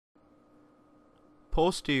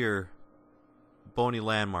Posterior bony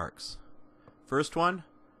landmarks. First one,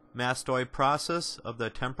 mastoid process of the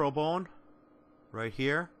temporal bone, right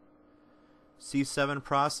here. C7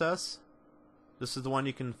 process. This is the one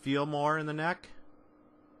you can feel more in the neck.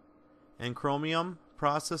 Enchromium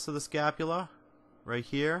process of the scapula, right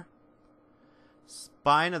here.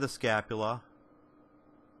 Spine of the scapula,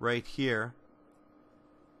 right here.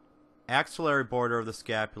 Axillary border of the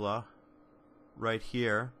scapula, right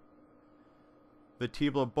here.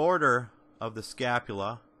 Vertebral border of the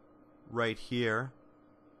scapula, right here.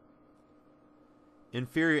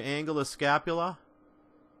 Inferior angle of scapula,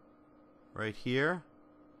 right here.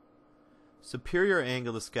 Superior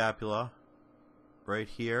angle of the scapula, right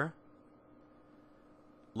here.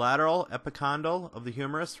 Lateral epicondyle of the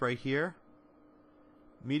humerus, right here.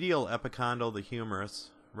 Medial epicondyle of the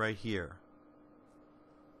humerus, right here.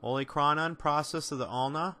 Olecranon process of the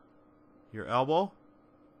ulna, your elbow.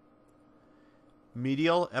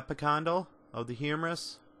 Medial epicondyle of the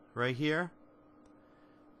humerus, right here.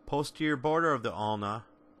 Posterior border of the ulna,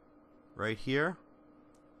 right here.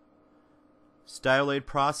 Styloid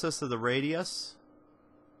process of the radius.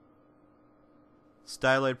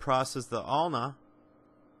 Styloid process of the ulna.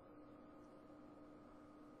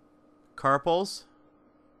 Carpals.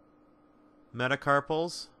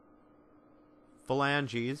 Metacarpals.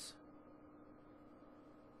 Phalanges.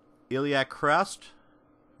 Iliac crest,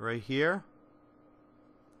 right here.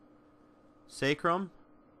 Sacrum,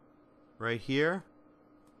 right here.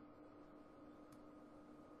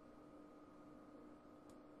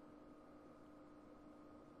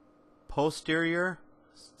 Posterior,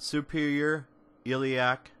 superior,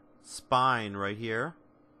 iliac, spine, right here.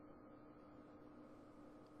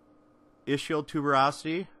 Ischial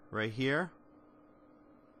tuberosity, right here.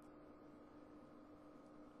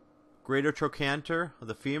 Greater trochanter of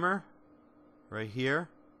the femur, right here.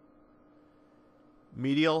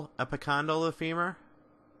 Medial epicondyle of the femur,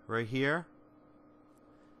 right here.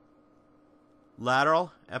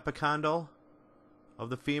 Lateral epicondyle of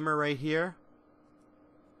the femur, right here.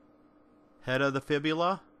 Head of the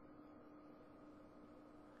fibula.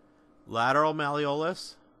 Lateral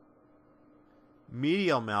malleolus.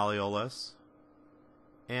 Medial malleolus.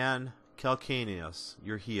 And calcaneus,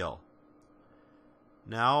 your heel.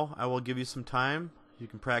 Now I will give you some time. You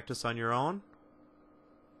can practice on your own.